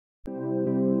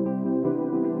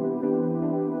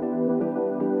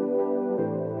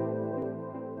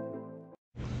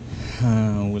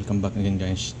welcome back again,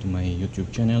 guys, to my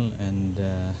YouTube channel, and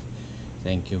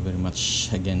thank you very much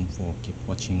again for keep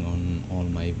watching on all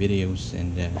my videos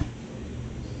and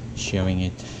sharing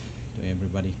it to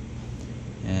everybody.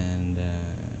 And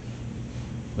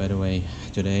by the way,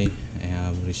 today I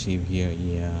have received here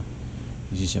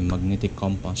this is a magnetic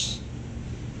compass.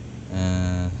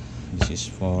 This is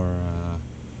for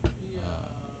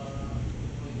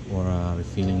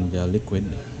refilling the liquid.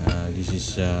 This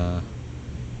is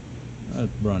what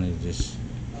brand is this?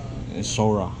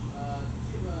 Sora.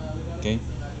 Okay,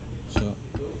 so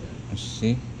let's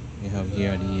see, we have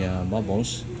here the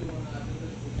bubbles,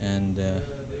 and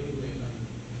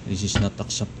this is not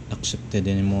accepted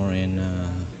anymore in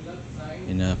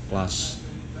a class.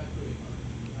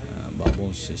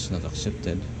 Bubbles is not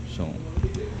accepted, so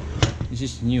this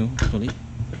is new actually.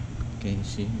 Okay,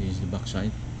 see, this is the back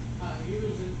side.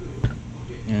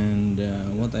 And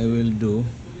what I will do,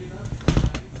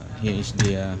 here is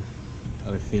the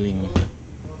refilling. I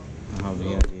have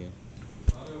here the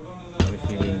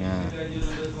refilling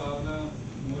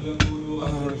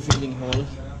hole.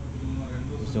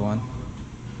 This is the one.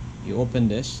 You open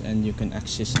this and you can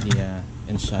access the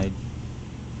inside,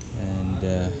 and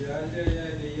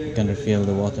you can refill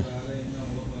the water.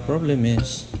 Problem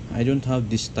is, I don't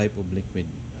have this type of liquid,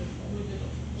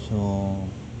 so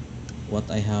what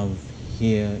I have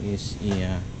here is see,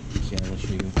 I will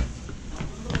show you.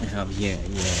 I have here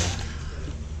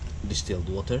distilled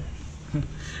water.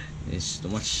 It's too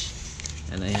much.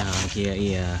 And I have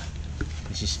here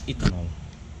this is ethanol.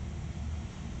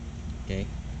 Okay,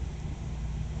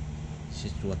 this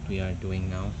is what we are doing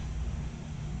now,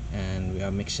 and we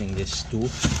are mixing this two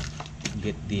to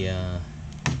get the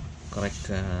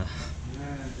correct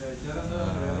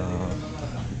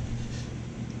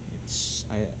it's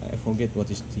I forget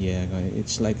what is the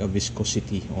it's like a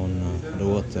viscosity on the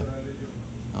water,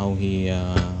 how he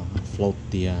float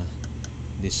the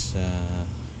this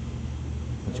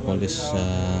what you call this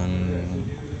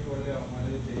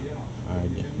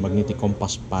magnetic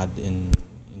compass pad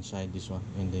inside this one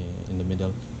in the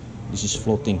middle. This is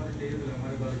floating,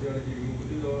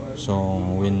 so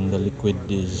when the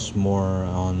liquid is more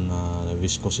on the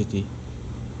viscosity,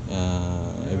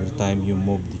 every time you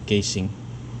move the casing,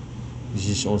 this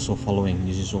is also following,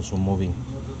 this is also moving,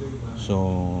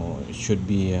 so it should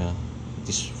be it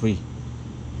is free.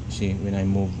 See, when I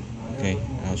move, okay,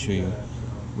 I'll show you.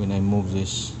 When I move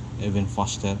this even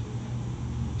faster,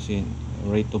 see,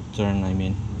 rate of turn, I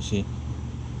mean, you see,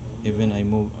 even I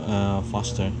move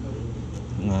faster,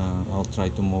 I'll try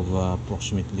to move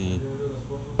approximately,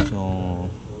 so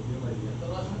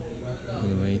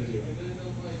wait,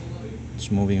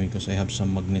 it's moving because I have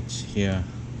some magnets here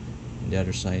on the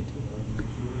other side.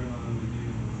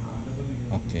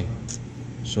 Okay,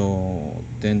 so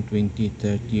 10, 20,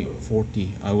 30,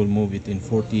 40, I will move it in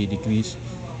 40 degrees,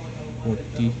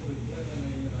 40.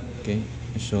 Okay,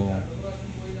 so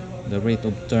the rate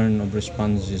of turn of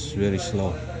response is very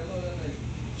slow.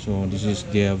 So this is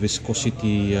the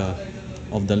viscosity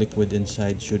of the liquid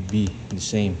inside should be the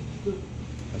same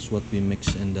as what we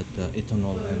mix in that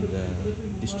ethanol and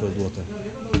distilled water.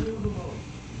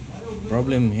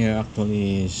 Problem here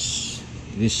actually is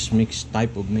this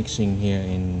type of mixing here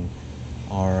in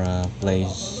our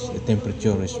place, the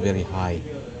temperature is very high.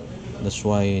 That's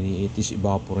why it is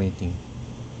evaporating.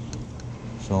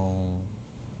 So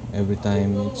every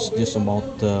time it's just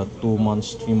about 2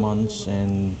 months, 3 months,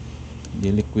 and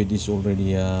the liquid is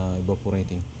already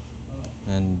evaporating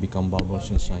and become bubbles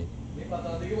inside.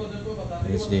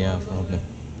 That's the problem.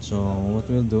 So what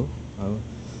we'll do, I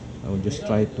will just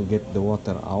try to get the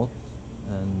water out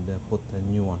and put a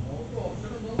new one.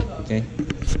 Okay,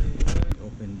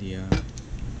 open the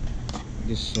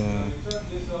this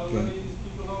okay.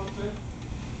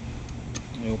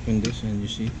 I open this and you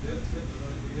see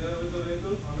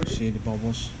the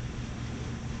bubbles.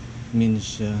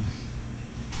 Means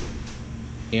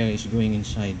air is going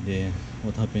inside.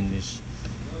 What happened is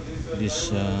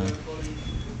this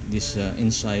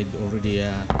inside already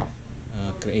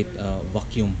create a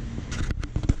vacuum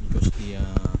because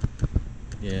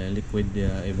the liquid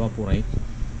evaporate,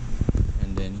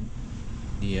 and then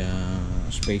the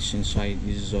space inside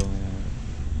is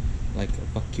like a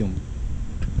vacuum.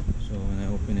 So when I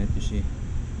open it, you see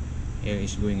air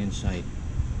is going inside.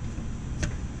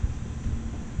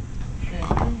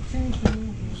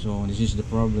 So this is the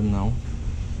problem now.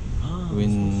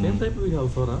 When same type we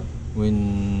have, Sora.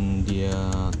 When the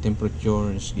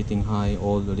temperature is getting high,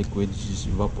 all the liquids is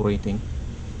evaporating,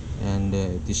 and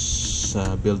it is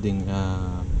building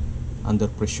under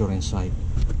pressure inside.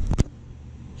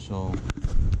 So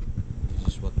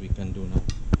this is what we can do now.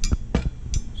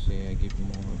 See, I give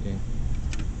more again.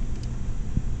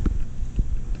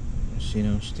 See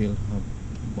now, still have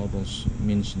bubbles.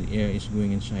 Means the air is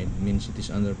going inside. Means it is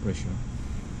under pressure.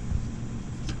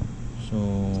 So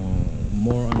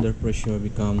more under pressure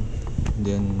become,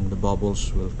 then the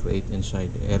bubbles will create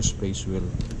inside. The airspace will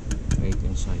create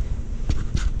inside.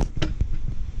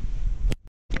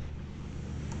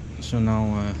 So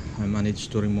now I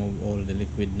managed to remove all the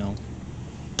liquid now.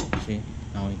 See,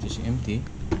 now it is empty.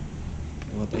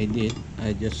 What I did,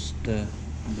 I just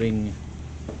bring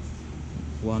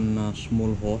one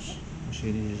small hose.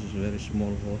 See, this is a very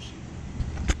small hose,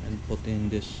 and put in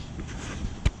this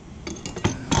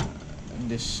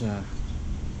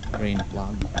drain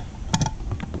plug.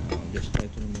 Just try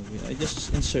to remove it. I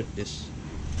just insert this.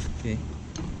 Okay,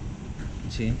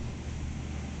 see,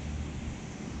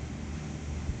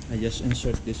 I just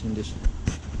insert this in this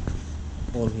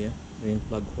hole here, drain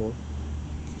plug hole,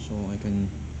 so I can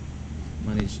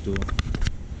manage to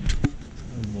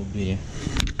remove the.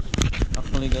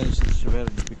 Actually, guys, it's very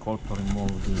difficult to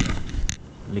remove the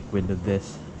liquid of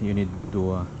this. You need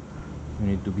to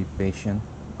be patient.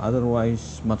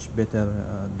 Otherwise, much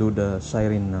better do the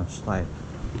siren style.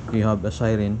 You have a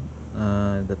siren,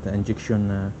 that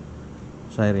injection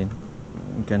siren.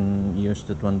 You can use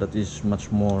that one. That is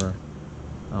much more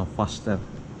faster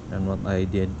than what I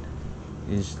did.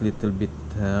 Is little bit,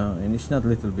 and it's not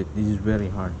little bit. This is very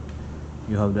hard.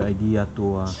 You have the idea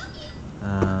to.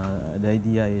 The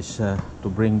idea is to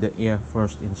bring the air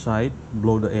first inside,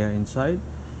 blow the air inside,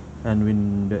 and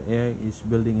when the air is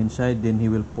building inside, then he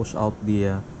will push out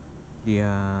the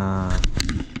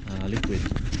liquid.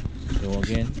 So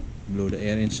again, blow the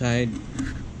air inside,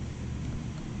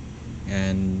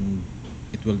 and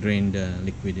it will drain the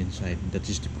liquid inside. That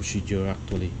is the procedure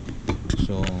actually.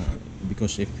 So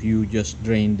because if you just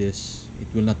drain this,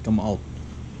 it will not come out,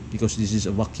 because this is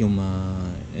a vacuum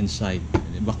inside,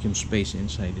 vacuum space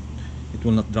inside it. It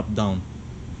will not drop down.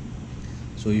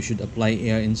 So you should apply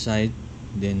air inside,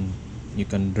 then you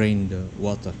can drain the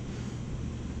water,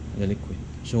 the liquid.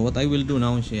 So what I will do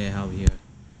now is, I have here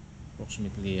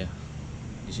approximately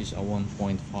this is a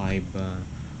 1.5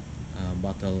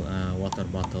 bottle, water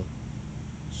bottle.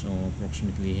 So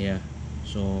approximately here.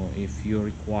 So if you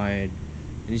required,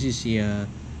 this is here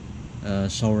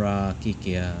Saura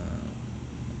Kiki,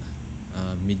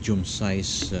 medium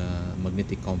size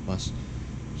magnetic compass.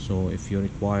 So if you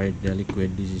require the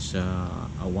liquid, this is a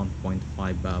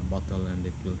 1.5 bottle, and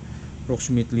it will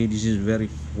approximately, this is very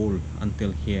full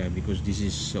until here, because this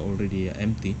is already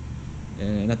empty,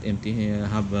 not empty,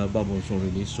 have bubbles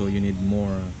already. So you need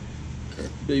more,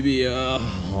 maybe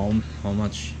how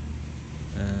much,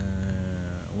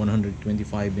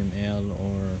 125 ml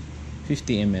or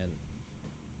 50 ml,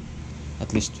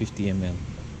 at least 50 ml.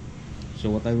 So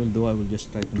what I will do, I will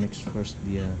just try to mix first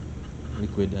the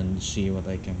liquid and see what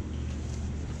I can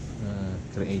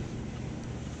create.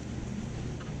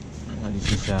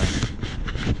 This is a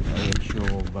ratio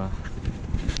of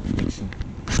mixing.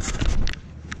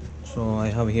 So I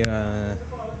have here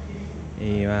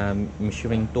a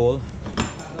measuring tool.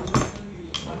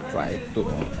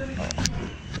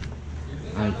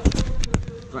 I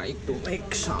try to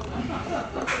make some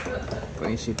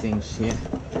crazy things here.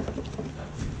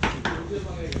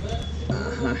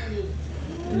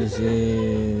 This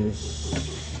is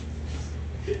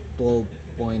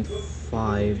 12.5.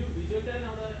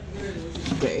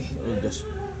 Okay, we'll just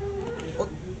put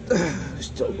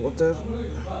distilled water.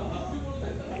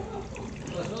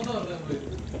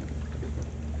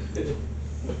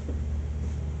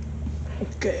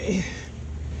 Okay,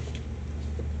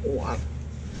 one.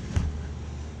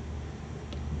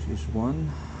 This is one.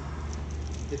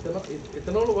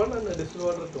 Ethanol one and distilled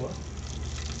water two.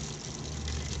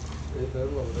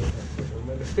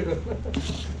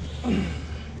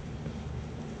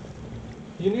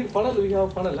 You need funnel? We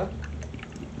have funnel, huh?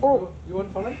 Oh, you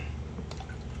want funnel?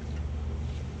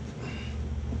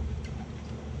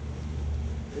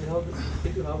 You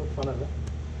have a funnel, huh?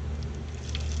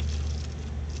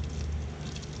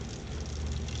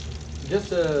 Just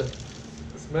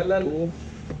smell and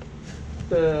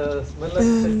smell and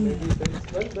check. Maybe if it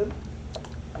smell, then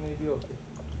maybe okay.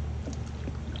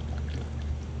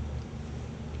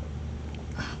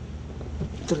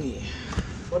 three.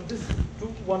 But this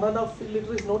 1.5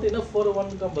 liter is not enough for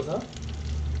one compass, huh?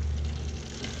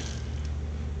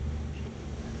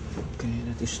 Okay,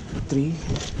 that is 3.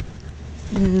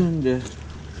 And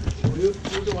You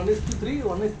put 1:3,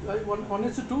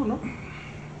 1:2, no?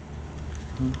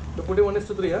 You put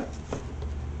 1:3, huh?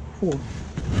 4.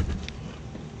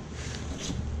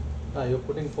 Ah, you're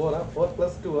putting 4, huh? 4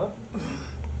 plus 2, huh?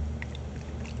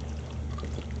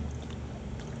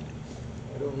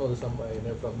 don't know some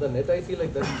from the net. I see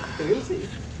like that. We'll see.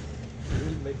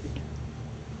 We'll make it.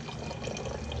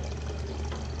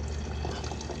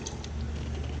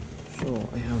 So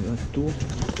I have two.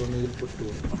 So we'll put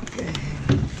two. Okay.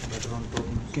 Better on top.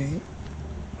 Okay.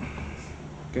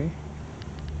 Okay.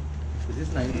 This is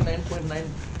 99.9.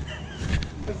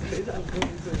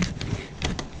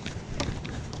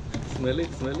 Smell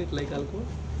it like alcohol.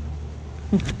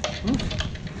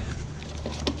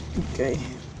 Okay.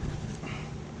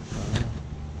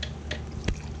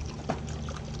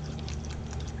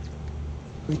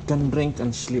 We can drink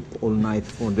and sleep all night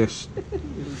for this.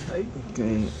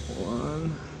 Okay,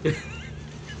 one.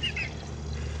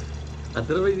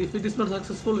 Otherwise, if it is not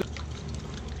successful,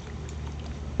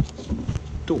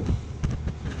 Two.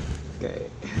 Okay,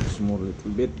 small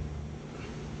little bit.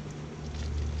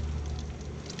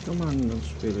 Come on, don't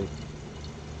spill it.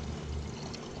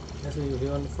 yes, we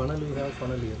want funnel. We have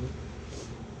funnel here.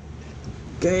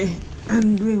 Okay,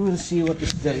 and we will see what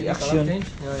is the Any color reaction. change?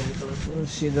 Yeah, any color change. We'll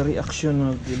see the reaction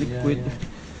of the liquid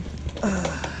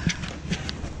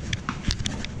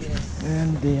Yes.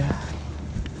 and the.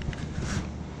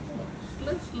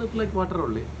 Let's look like water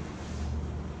only.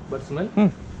 But smell?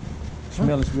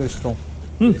 Smell is very strong.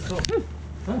 Very strong.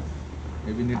 Huh?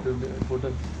 Maybe need to put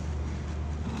a.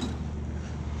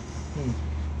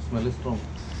 Smell is strong.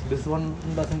 This one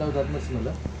doesn't have that much smell.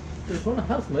 Huh? This one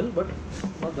has smell, but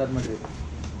not that much.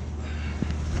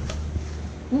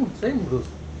 Same Bruce.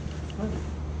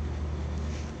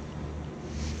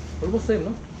 Almost same,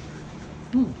 no?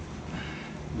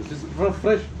 This is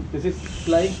fresh. This is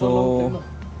flying for long time. No?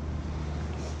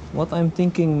 What I'm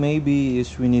thinking maybe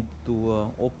is we need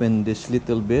to open this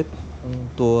little bit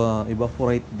to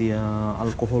evaporate the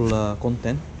alcohol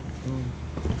content.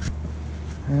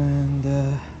 And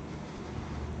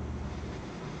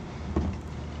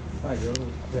You're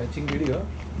watching video.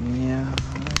 yeah,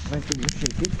 I try to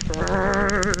shake it.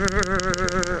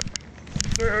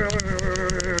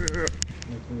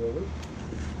 Making bubble.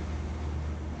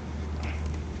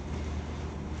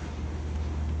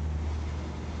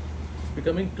 It's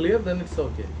becoming clear, then it's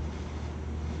okay.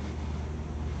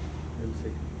 We'll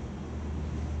see.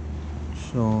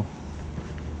 So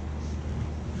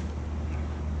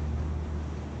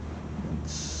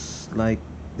it's like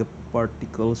the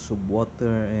particles of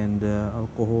water and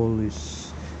alcohol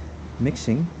is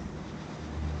mixing.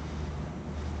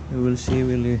 We will see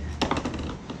really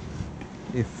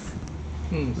if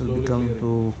it will Slowly become clearing.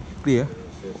 too clear.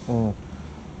 Yes. Oh,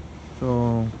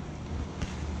 so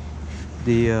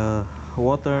the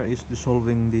water is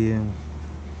dissolving the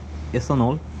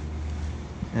ethanol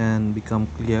and become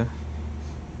clear.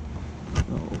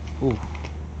 Oh,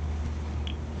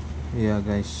 yeah,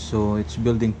 guys. So it's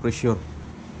building pressure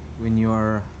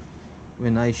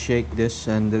when I shake this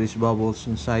and there is bubbles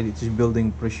inside. It is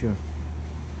building pressure.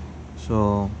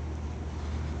 So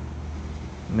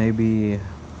maybe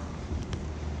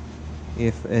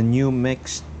if a new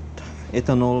mixed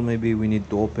ethanol, maybe we need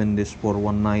to open this for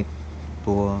one night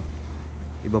to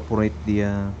evaporate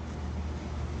the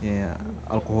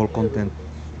alcohol content.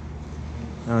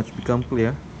 Now it's become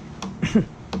clear.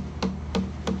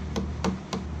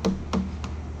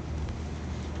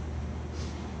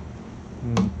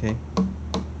 Okay.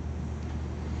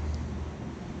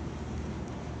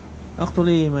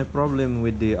 Actually, my problem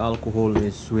with the alcohol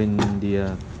is when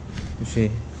the you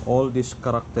see all this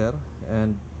character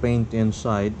and paint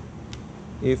inside.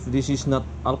 If this is not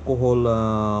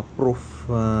alcohol proof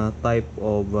type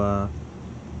of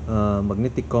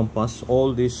magnetic compass,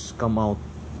 all this come out.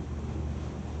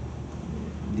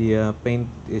 The paint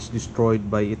is destroyed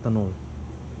by ethanol,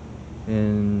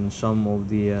 and some of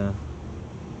the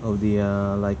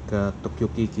like Tokyo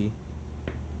Kiki,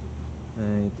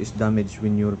 it is damaged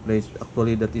when you replace.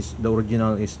 Actually, that is the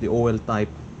original is the oil type.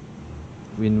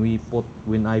 When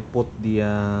I put the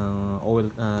oil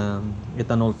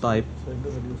ethanol type, So it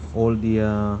will reduce. all the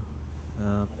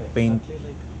paint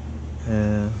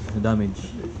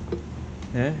damage.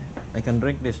 Yeah, I can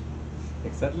drink this.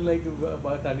 Exactly like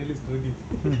what Anil is drinking.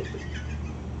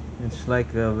 It's like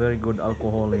a very good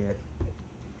alcohol here.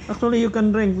 Actually, you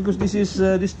can drink because this is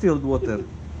distilled water.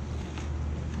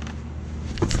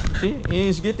 See, he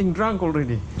is getting drunk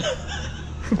already.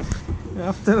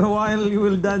 After a while, you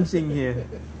will dancing here.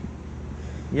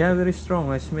 Yeah, very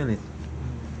strong. I smell it.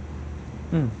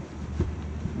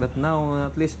 But now,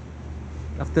 at least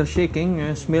after shaking,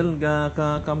 smell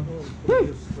come.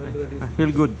 I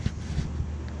feel good.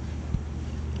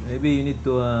 Maybe you need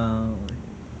to.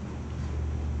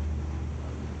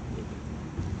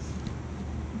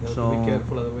 You have So- to be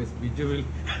careful, otherwise Biju will.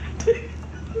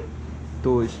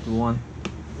 2:1.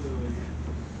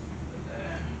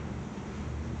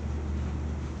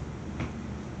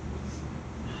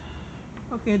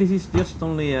 Okay, this is just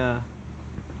only I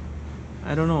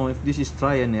don't know if this is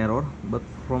try and error, but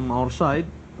from our side,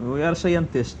 we are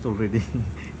scientists already.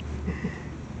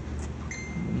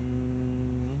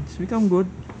 It's become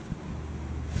good.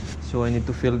 So I need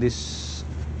to fill this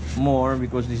more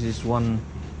because this is one,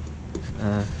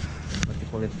 what do you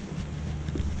call it?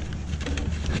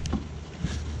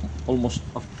 Almost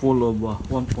a full of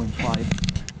 1.5.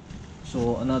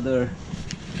 So another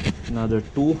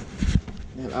 2.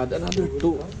 I'll add another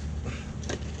 2.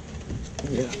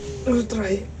 Yeah, I'll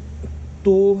try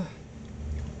 2.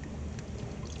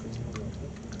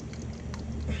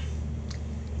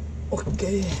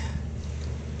 Okay.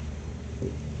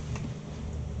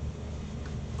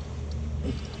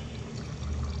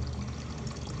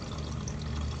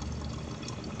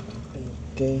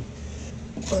 Okay.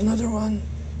 Another one.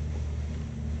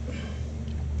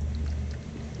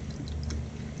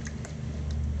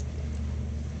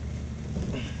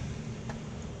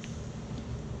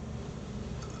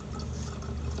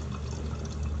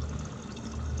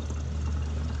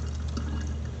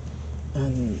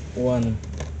 And one.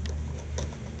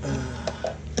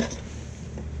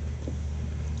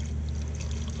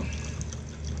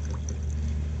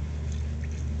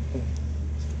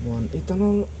 One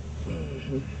ethanol.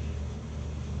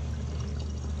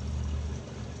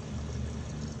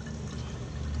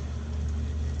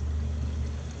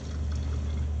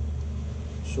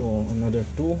 So another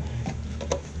 2.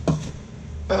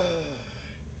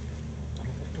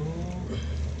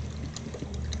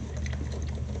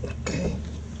 Okay.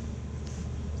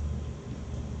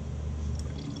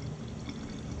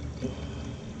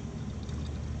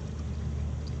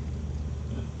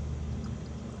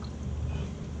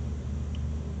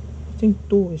 I think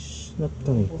 2 is not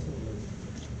done.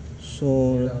 So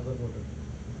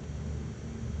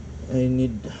I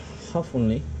need half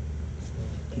only.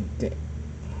 Okay.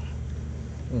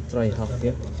 I'll try half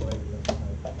here.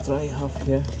 Try half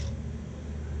here.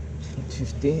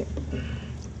 50.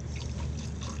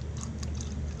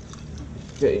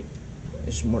 Okay.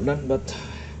 It's more than, but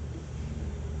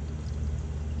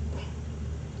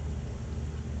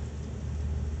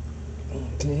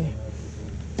okay.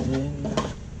 And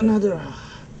another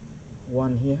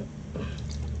 1 here.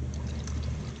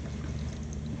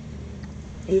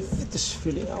 If it is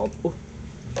filling out. Oh.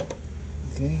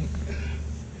 Okay.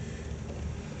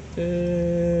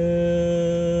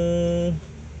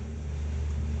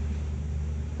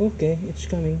 Okay, it's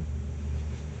coming.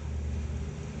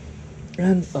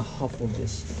 And a half of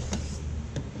this.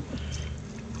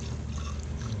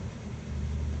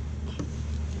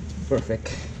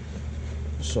 Perfect.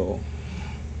 So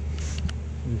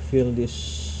we fill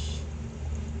this.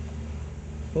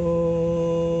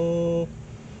 Oh,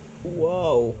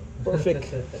 wow,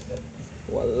 perfect.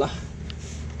 Voila.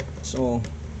 So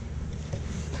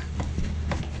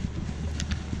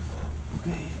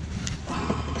okay.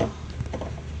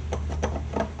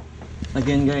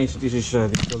 Again, guys, this is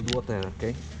distilled water.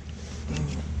 Okay.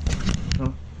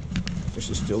 This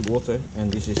is distilled water,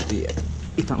 and this is the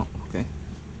ethanol. Okay,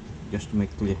 just to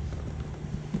make clear.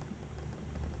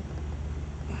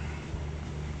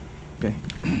 Okay.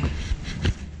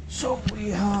 So we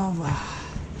have a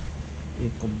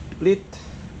complete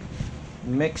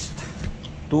mixed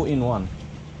 2-in-1, and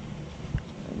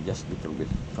just a little bit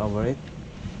cover it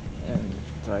and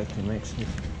try to mix it.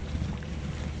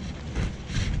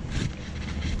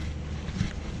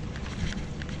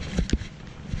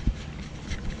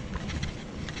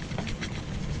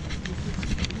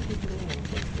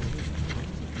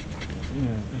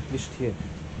 Yeah, at least here.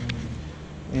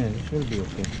 Yeah, this will be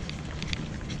okay.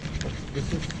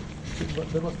 This is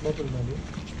there was bottle maybe.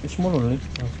 It's small only,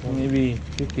 Small. maybe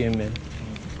 50 ml.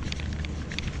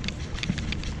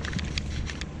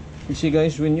 You see,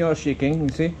 guys, when you are shaking, you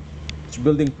see, it's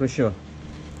building pressure.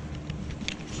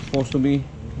 It's supposed to be,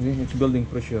 it's building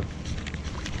pressure.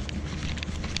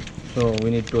 So we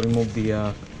need to remove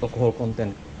the alcohol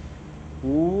content.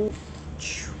 Ooh.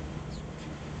 You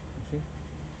see?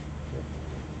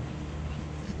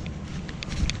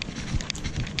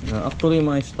 Actually,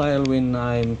 my style when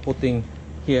I'm putting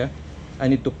here, I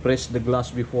need to press the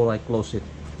glass before I close it.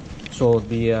 So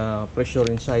the pressure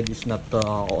inside is not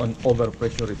on over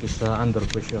pressure; it is under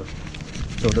pressure.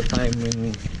 So the time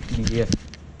when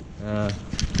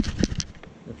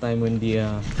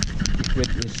the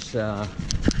liquid is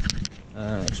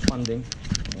expanding,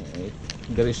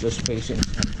 there is a space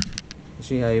inside. You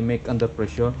see, I make under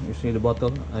pressure. You see the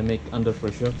bottle? I make under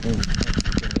pressure, and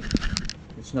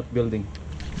it's not building.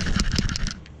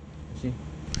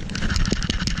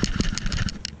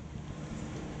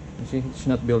 You see, it's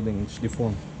not building, it's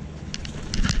deformed.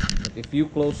 But if you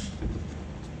close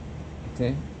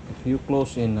Okay, if you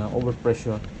close in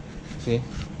overpressure, see,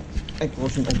 I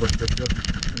close in overpressure.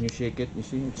 When you shake it, you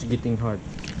see it's getting hard.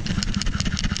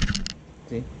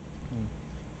 See,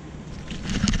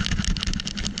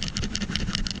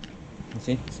 you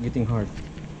see it's getting hard.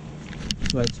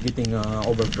 That's why it's getting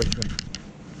overpressure.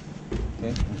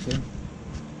 Okay, you see,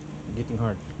 getting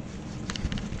hard.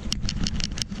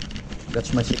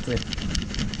 That's my secret.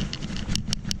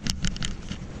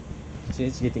 See,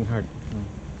 it's getting hard.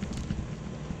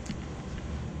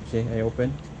 See, I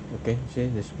open. Okay, see,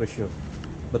 there's pressure.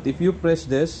 But if you press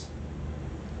this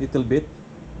little bit,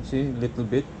 see, little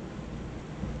bit.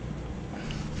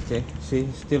 Okay,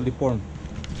 see, still deformed.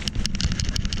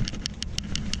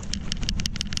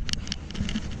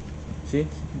 See,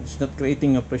 it's not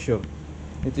creating a pressure.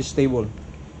 It is stable.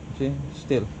 See,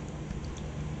 still.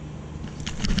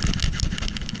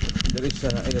 There is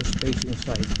air space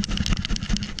inside.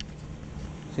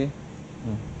 See?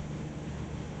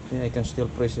 See, I can still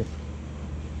press it.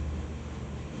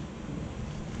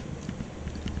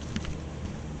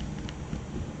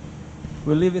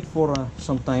 We'll leave it for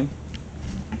some time.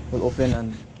 We'll open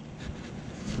and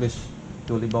please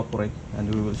it will evaporate,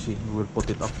 and we will see. We will put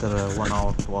it after 1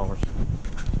 hour, 2 hours.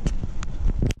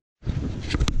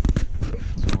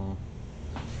 So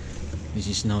this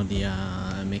is now the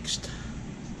mixed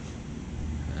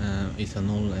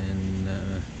ethanol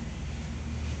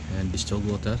and distilled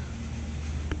water.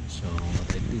 So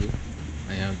what I do,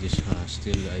 I have this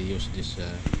still I use this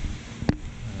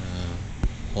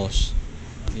hose.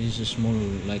 This is a small,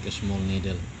 like a small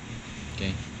needle.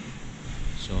 Okay,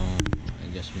 so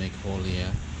I just make hole here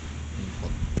and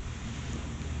put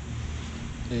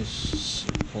this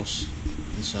hose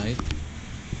inside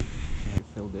and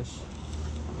fill this.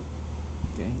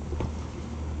 Okay.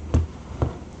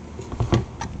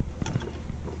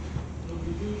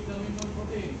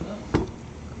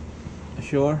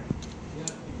 Sure.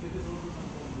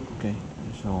 Okay,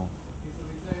 so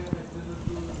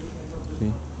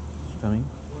see, it's coming.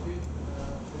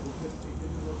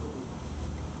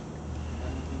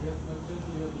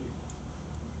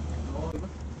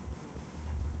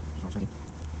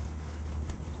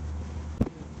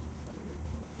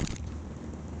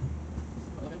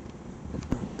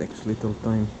 Takes little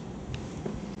time.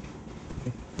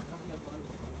 Okay.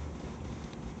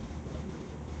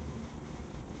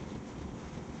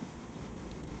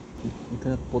 You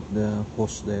cannot put the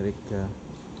hose direct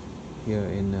here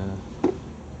in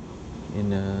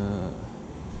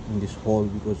this hole,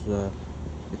 because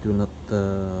it will not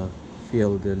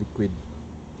fill the liquid.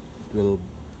 It will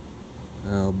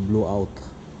blow out.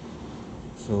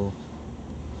 So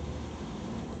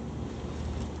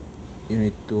you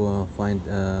need to find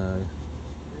a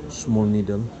small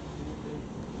needle.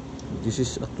 This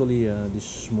is actually this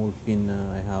small pin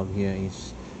I have here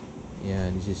is, yeah,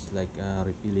 this is like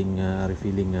refilling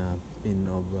pin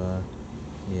of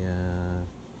yeah,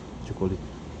 what you call it,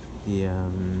 the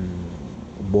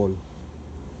ball.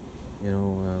 You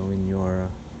know, when you are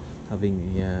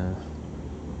having you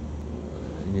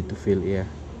need to fill air.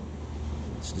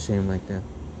 It's the same like that.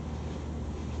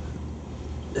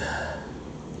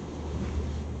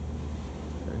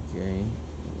 Okay,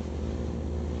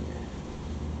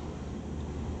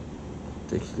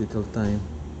 takes little time.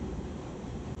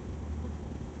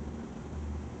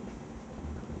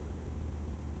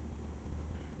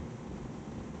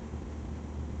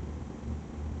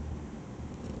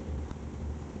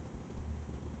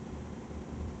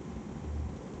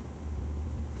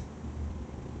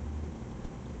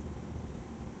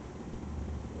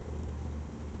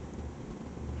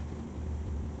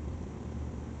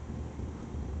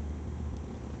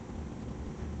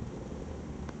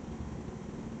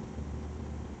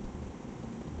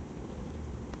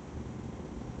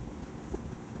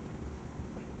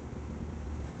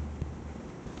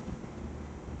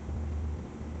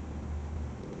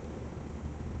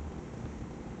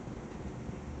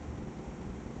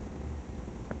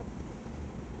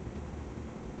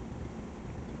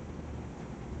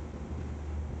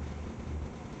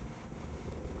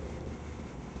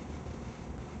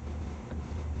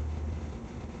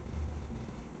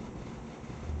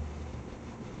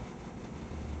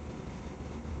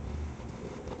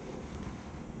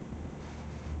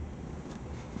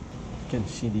 You can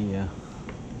see the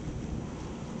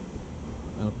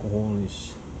alcohol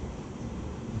is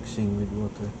mixing with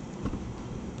water.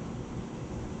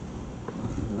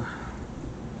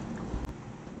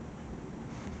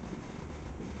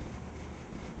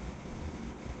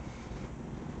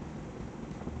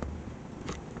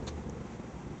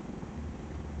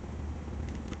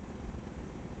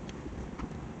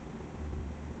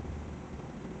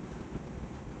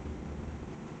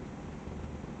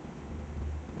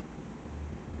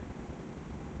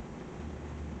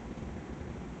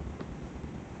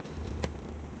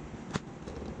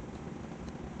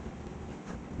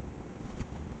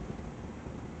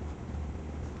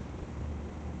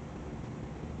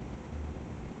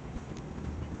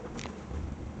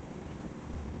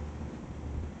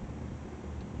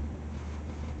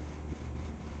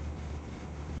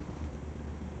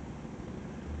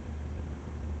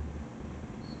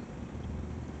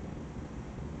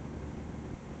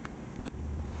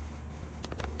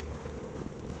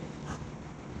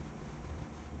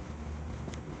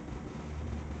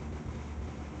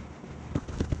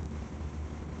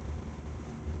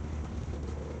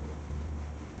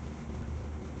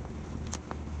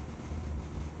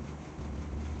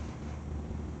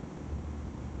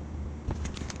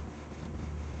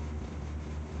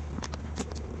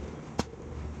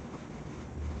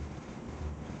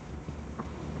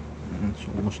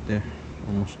 almost there,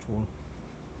 almost full.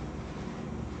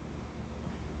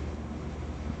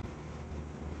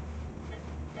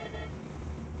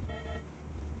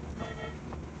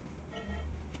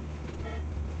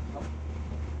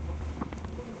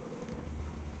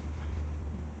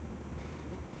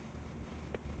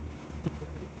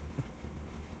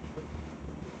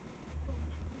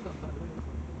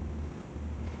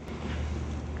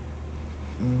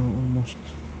 Almost.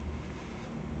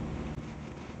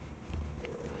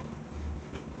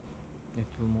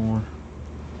 Little more.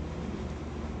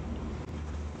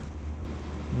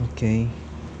 Okay.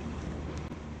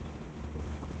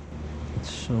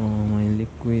 So my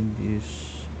liquid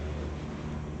is,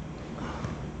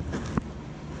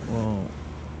 wow,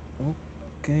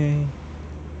 okay.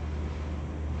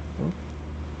 Oh.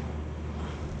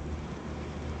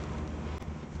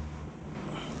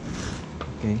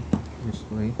 Okay, just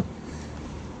wait.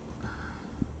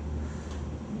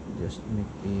 Just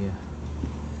make the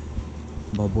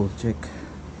bubble check.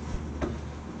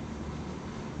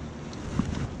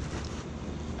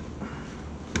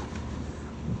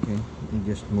 Okay, you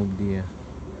just move the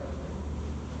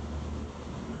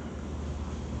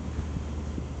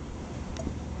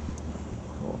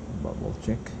bubble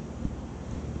check.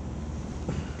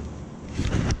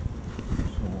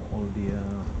 So all the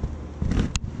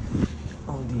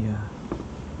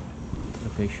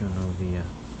location of the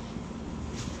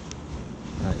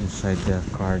inside the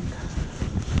card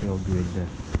filled with the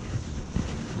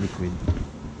liquid,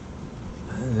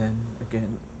 and then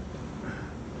again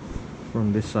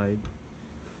from this side,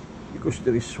 because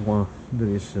there is what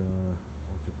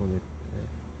you call it,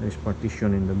 there is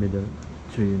partition in the middle,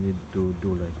 so you need to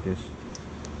do like this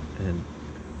and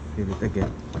fill it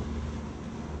again.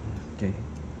 Okay.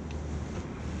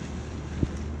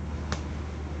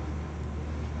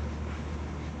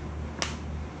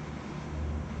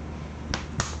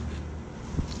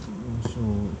 So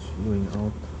it's flowing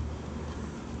out.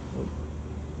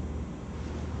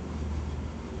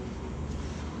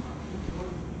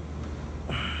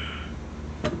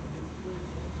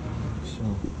 So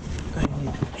I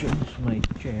need to change my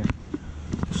chair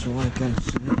so I can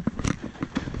see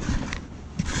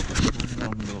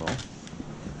down below.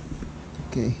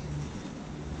 Okay,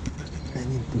 I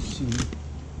need to see.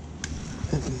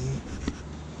 Okay.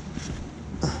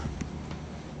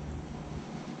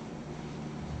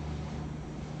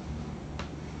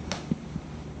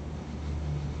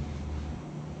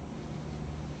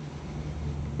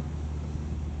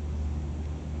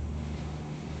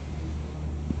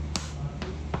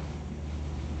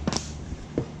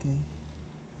 Okay.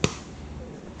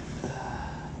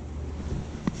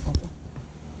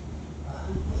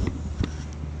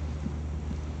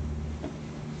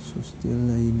 So still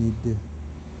I need a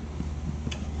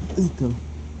little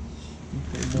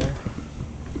more.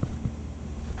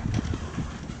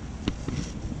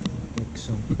 Take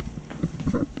some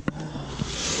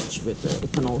much better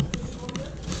ethanol.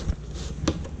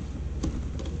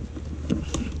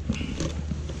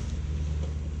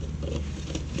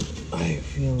 I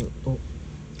feel, oh,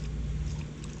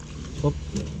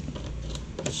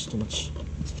 that's too much.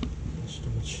 That's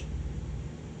too much.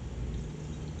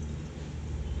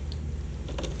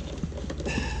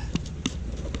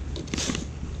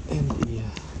 And the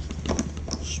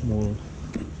small,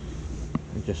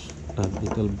 I just add a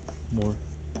little more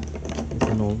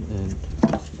ethanol and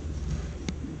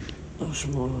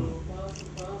small.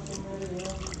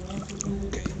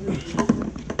 Okay.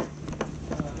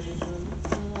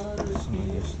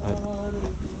 Add a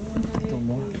little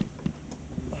more.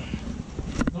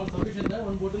 Not sufficient, huh?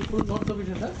 One bottle full, not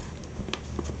sufficient, huh?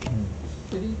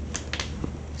 Very.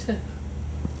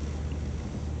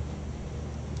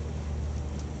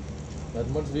 That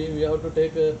much we have to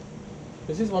take.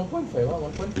 This is 1.5, huh?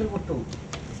 1.5 or 2?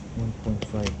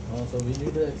 1.5. So we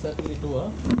need exactly 2,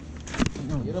 huh?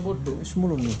 No, Here about 2.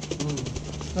 small only.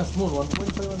 Small,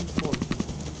 1.5 and small.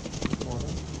 Small,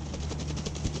 huh?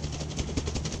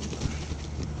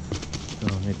 So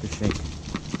I need to shake,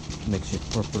 mix it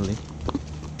properly.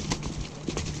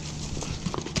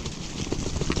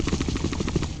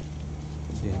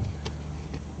 Then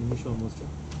Finish almost, huh?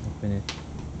 open it.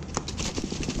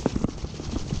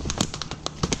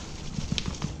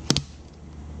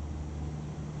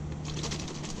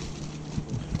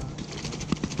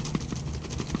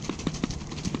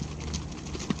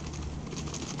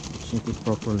 Shake it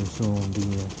properly so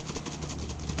the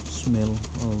smell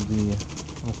of the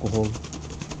alcohol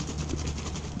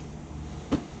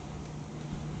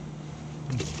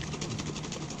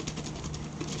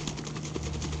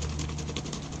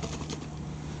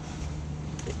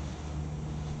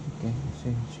okay, I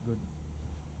see it's good.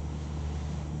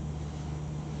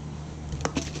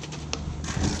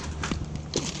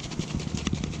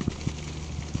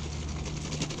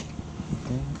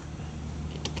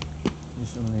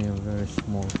 is only a very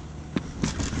small.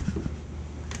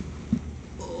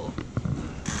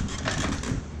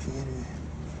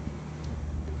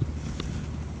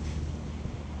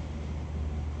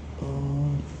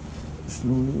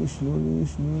 Slowly, slowly,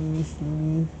 slowly,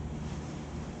 slowly.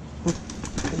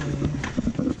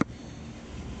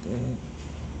 Okay.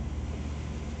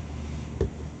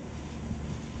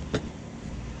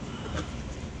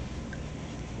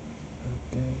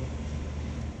 Okay.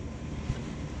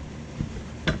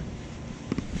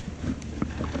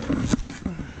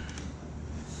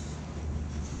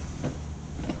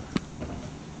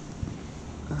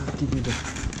 Give me the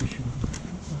tissue.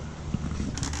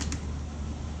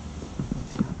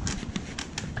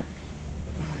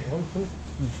 One foot.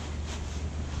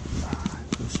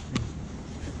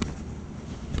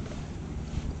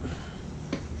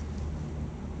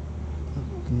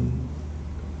 Okay.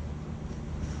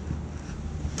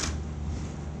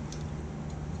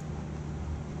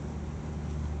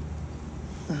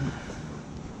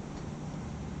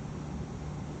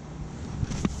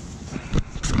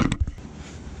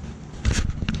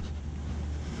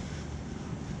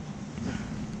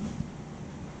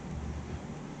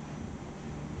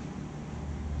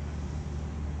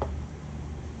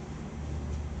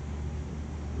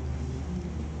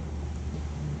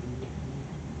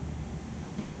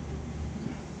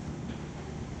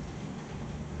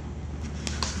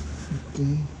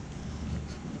 Okay.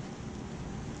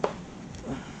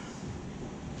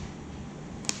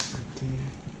 Okay.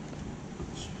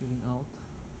 Spilling out.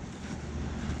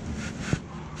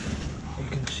 You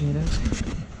can see that.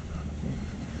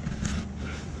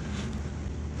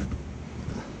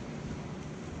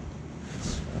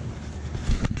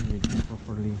 Make it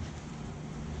properly.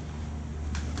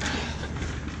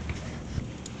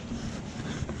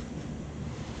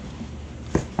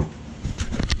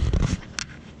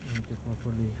 Make it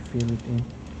properly. Fill it in.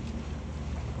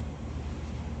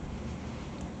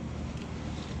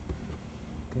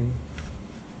 Okay.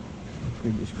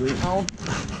 Liquid is going out.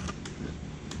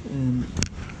 And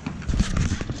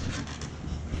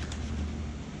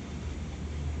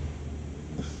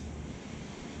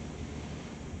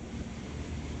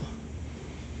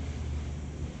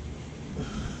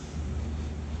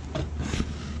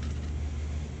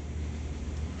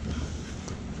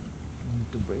I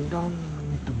need to bring down.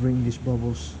 I need to bring these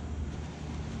bubbles.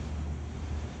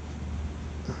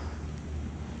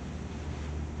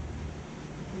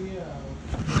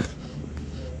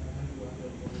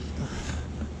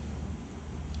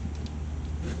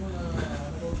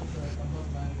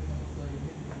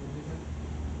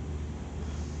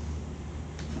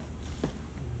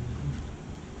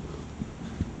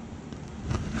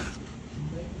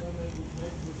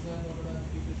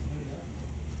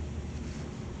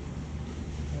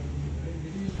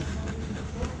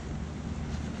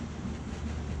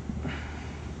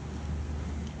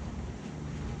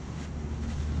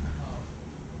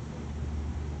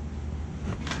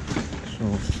 So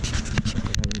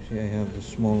you see I have the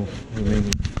small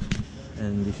remaining,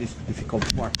 and this is the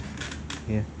difficult part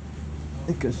here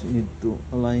because you need to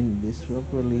align this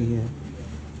properly here.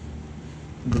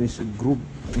 There is a groove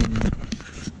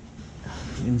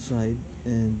inside,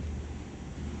 and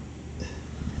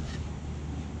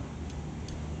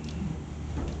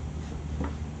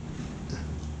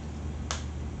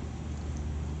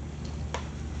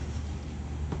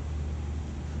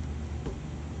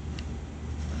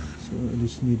so I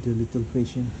just need a little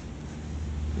patience.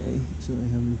 Okay, so I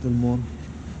have a little more.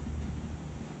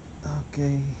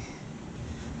 Okay,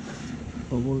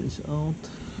 bubble is out.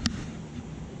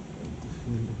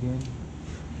 Fill again.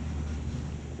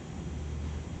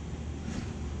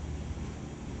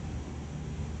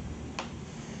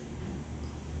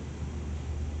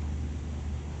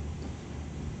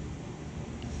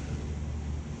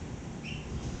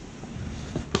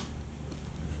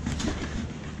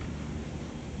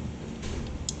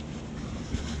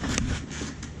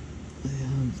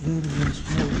 Very very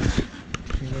small.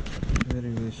 See that?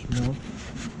 Very very small.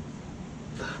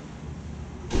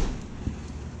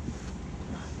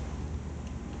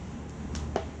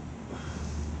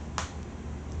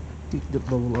 Take the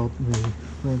bubble out, my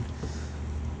friend.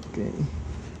 Okay.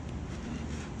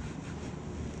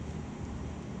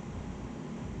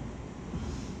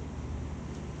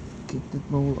 Keep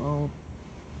that bubble out.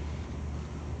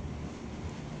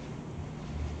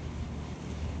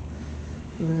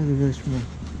 Very very small.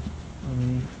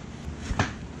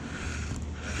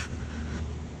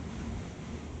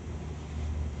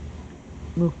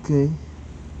 Okay.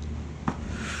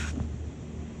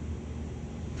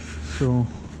 So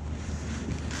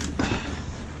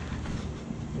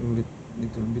a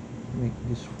little bit make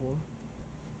this fall.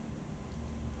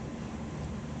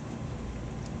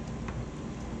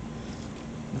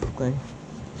 Okay,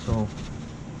 so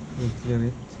we clear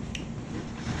it.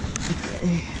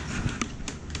 Okay,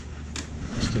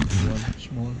 let's take one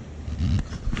small.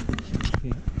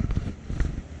 Okay,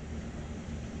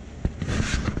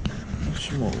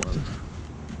 small one.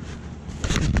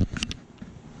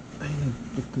 I need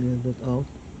to clear that out.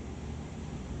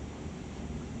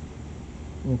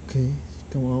 Okay,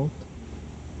 come out.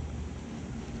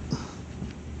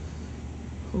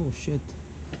 Oh shit.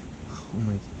 Oh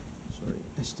my, sorry,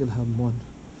 I still have one.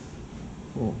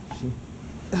 Oh, see.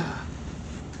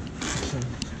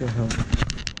 Still have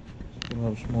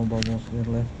small bubbles here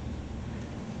left.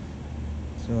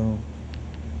 So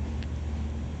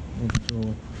need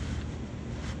to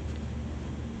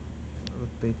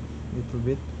rotate a little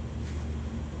bit.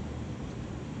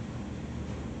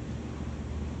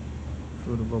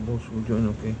 So the bubbles will join.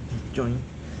 Okay, join.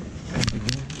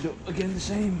 Do again the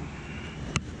same.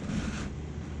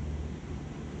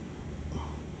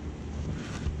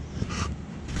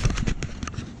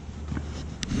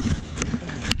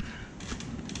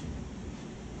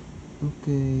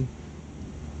 Okay,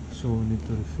 so we need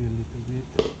to refill a little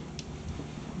bit.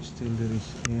 Still there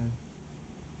is air.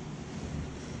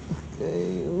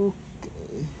 Okay,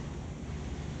 okay,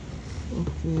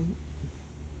 okay.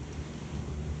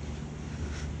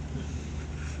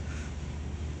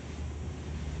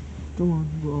 Come on,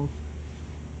 go out.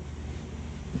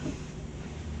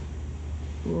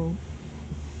 Go out.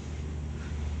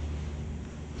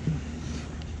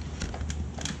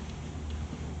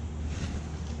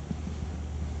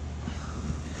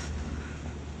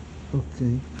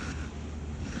 Okay.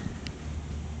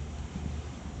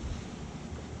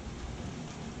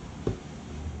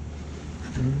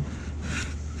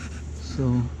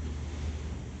 So,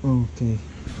 okay.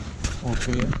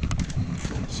 Okay.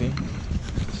 See?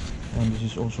 And this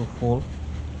is also full.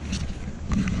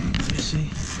 You see?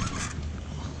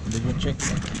 Double check.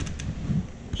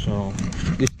 So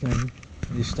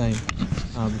this time,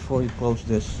 before you close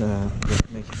this,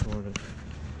 just make sure that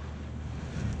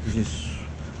this is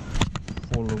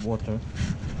full of water,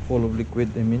 full of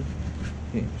liquid. I mean,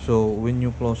 okay. So when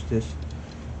you close this,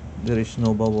 there is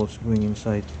no bubbles going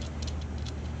inside.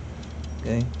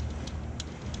 Okay,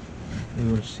 you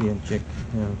will see and check.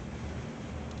 Yeah.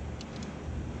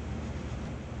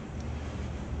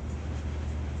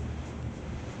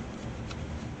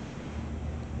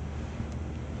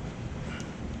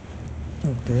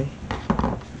 Okay,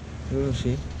 you will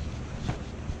see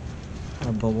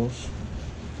bubbles,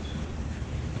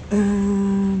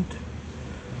 and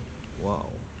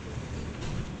wow.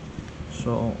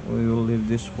 So we will leave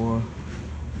this for,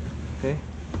 okay,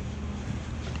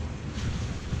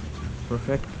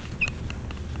 perfect.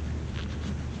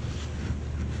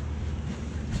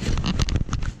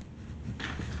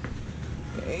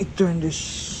 Okay, turn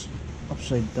this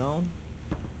upside down,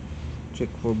 check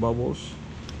for bubbles.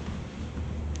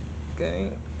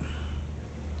 Okay.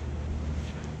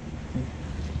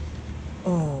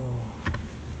 Oh,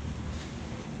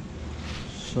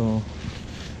 so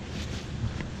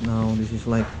now this is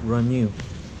like brand new,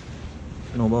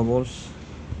 no bubbles,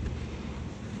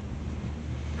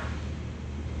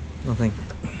 nothing.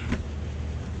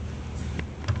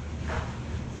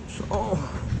 So,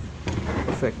 oh,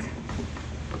 perfect.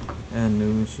 And we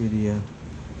will see the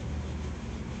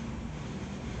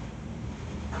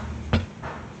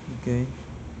okay,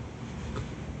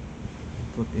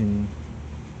 put in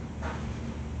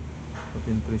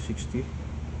 360.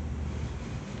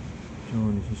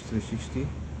 So this is 360.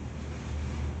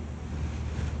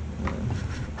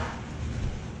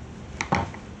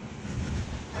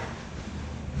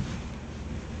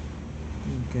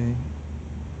 Okay.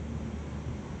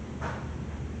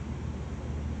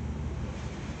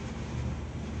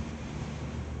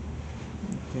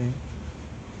 Okay.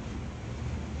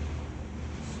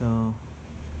 So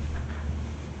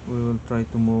we will try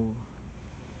to move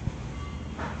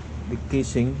the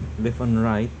casing left and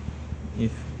right.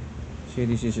 If see,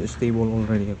 this is stable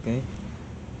already. Okay,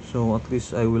 so at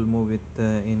least I will move it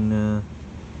in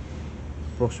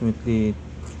approximately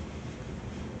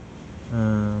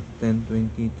 10,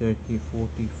 20, 30,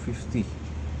 40, 50.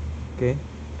 Okay,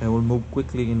 I will move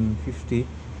quickly in 50.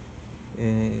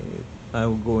 I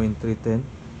will go in 310.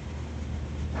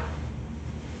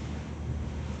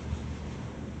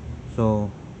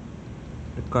 So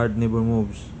the card never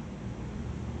moves.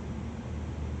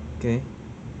 Okay,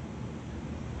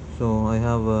 so I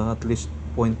have at least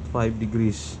 0.5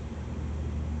 degrees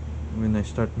when I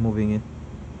start moving it.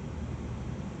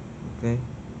 Okay,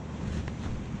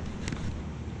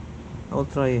 I'll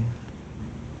try.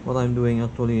 What I'm doing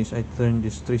actually is I turn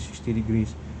this 360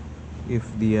 degrees if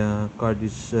the card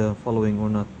is following or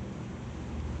not.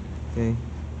 Okay.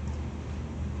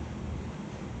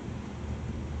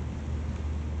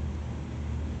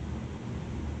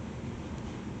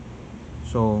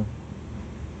 So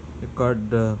the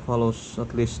card follows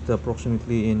at least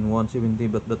approximately in 170,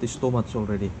 but that is too much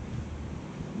already.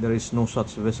 There is no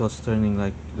such vessels turning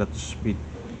like that speed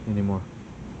anymore.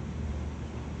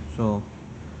 So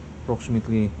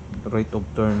approximately the rate of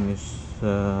turn is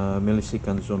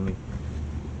milliseconds only.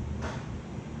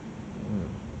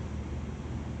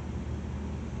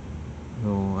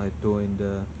 So I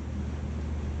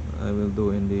will do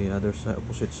in the other side,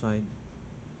 opposite side.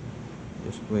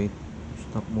 Just wait,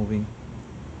 stop moving.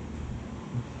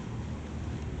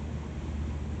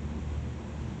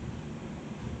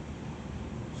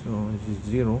 So this is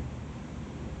 0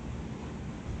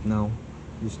 now.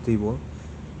 This table.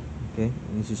 Okay,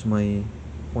 this is my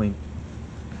point.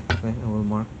 Okay, I will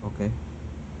mark. Okay,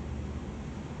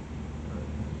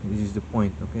 this is the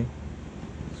point. Okay,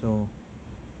 so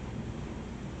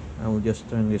I will just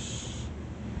turn this.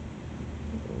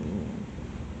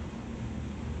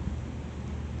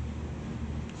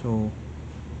 So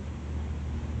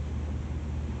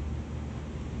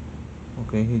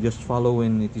okay, he just follow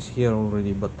when it is here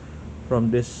already, but from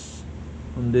this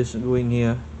going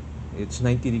here, it's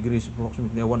 90 degrees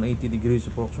approximately, 180 degrees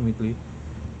approximately.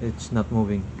 It's not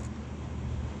moving.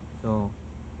 So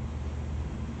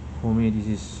for me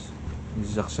this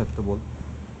is acceptable,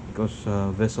 because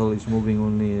vessel is moving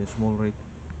only a small rate,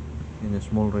 in a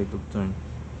small rate of turn.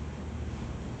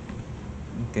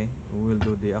 Okay, we will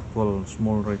do the actual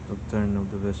small rate of turn of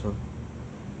the vessel.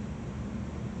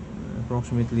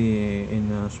 Approximately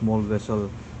in a small vessel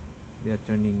they are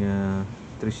turning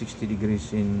 360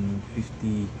 degrees in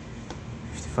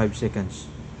 55 seconds.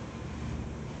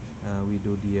 We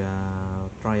do the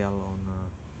trial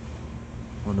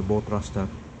on the bow thruster,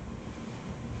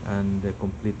 and the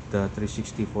complete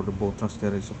 360 for the bow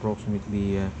thruster is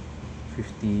approximately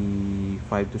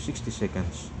 55 to 60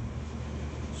 seconds.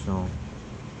 So I'll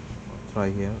try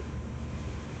here.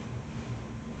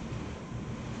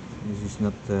 This is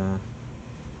not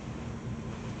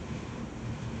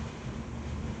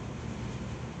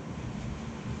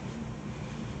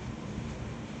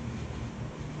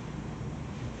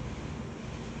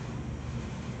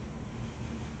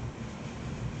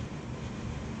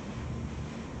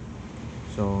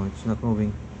so it's not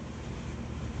moving.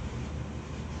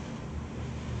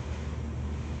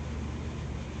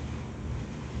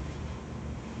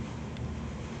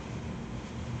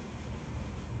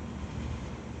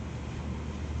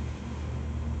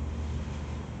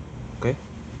 Okay,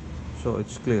 so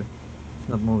it's clear, it's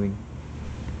not moving.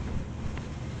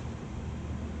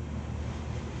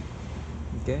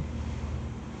 Okay,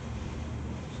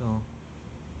 so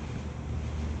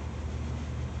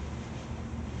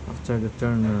after the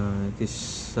turn it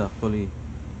is actually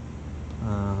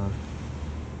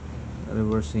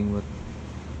reversing, but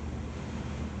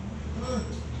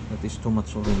that is too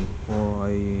much already for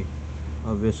a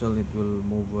vessel. It will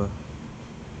move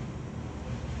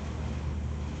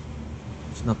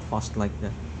it's not fast like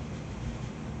that.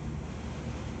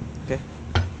 Okay,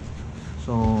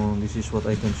 so this is what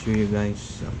I can show you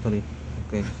guys actually.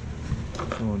 Okay,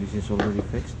 so this is already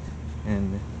fixed,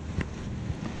 and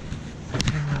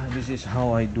this is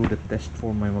how I do the test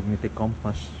for my magnetic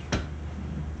compass.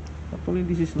 Actually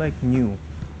this is like new,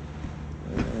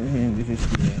 and this is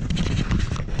the run.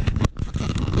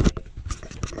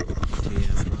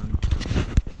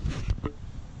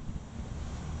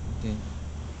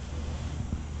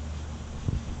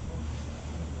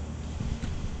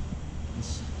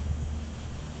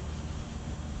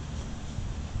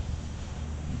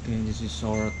 Okay, this is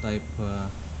Sora type.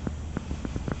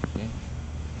 Okay,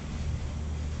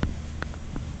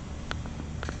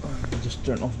 just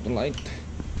turn off the light.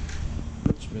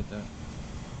 It's better.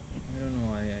 I don't know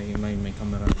why my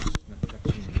camera is not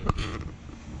catching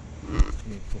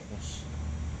the focus.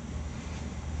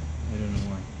 I don't know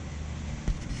why.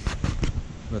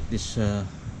 But this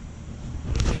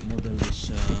model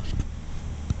is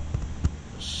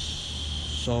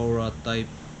Sora type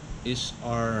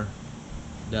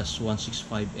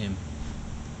SR-165M.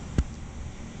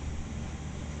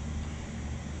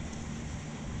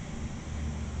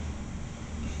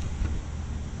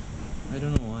 I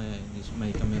don't know why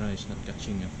my camera is not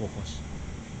catching a focus.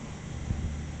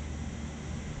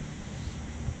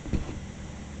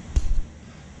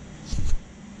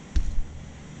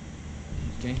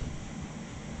 Okay,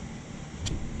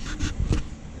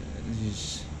 this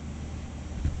is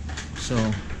so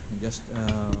just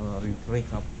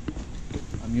recap.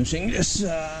 I'm using this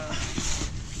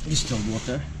distilled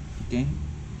water, okay,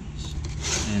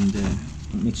 and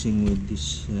mixing with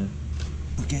this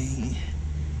okay,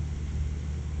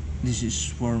 this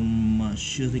is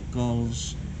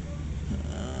pharmaceuticals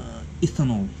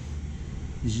ethanol.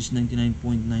 This is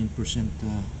 99.9%.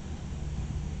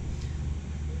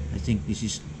 I think this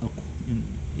is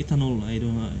ethanol. I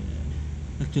don't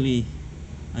actually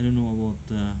I don't know about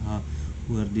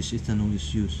where this ethanol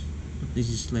is used, but this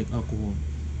is like alcohol.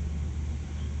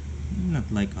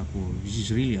 Not like alcohol. This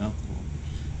is really alcohol.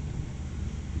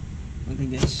 Okay,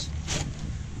 guys.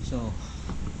 So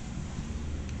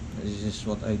this is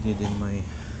what I did in my.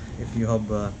 If you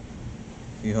have a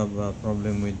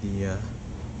problem with the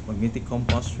magnetic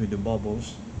compass with the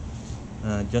bubbles,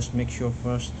 just make sure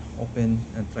first open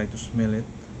and try to smell it.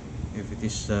 If it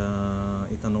is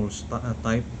ethanol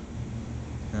type,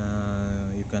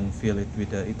 you can fill it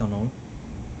with ethanol.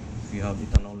 If you have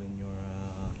ethanol in your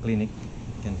clinic,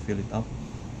 you can fill it up.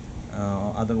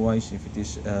 Otherwise, if it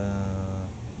is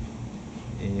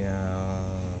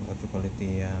what you call it,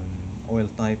 the oil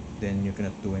type, then you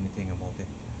cannot do anything about it.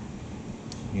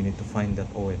 You need to find that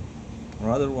oil,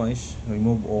 or otherwise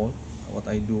remove all. What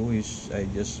I do is I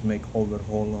just make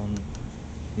overhaul on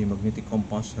the magnetic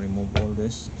compass, remove all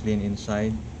this, clean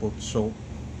inside, put soap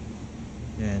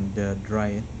and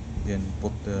dry it, then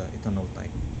put the ethanol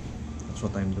type. That's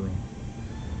what I'm doing.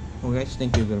 Okay guys,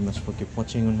 thank you very much for keep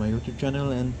watching on my YouTube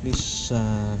channel, and please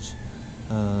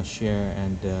share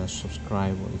and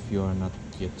subscribe if you are not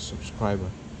yet subscriber.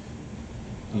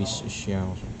 Please share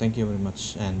also. Thank you very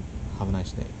much and have a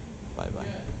nice day. Bye bye.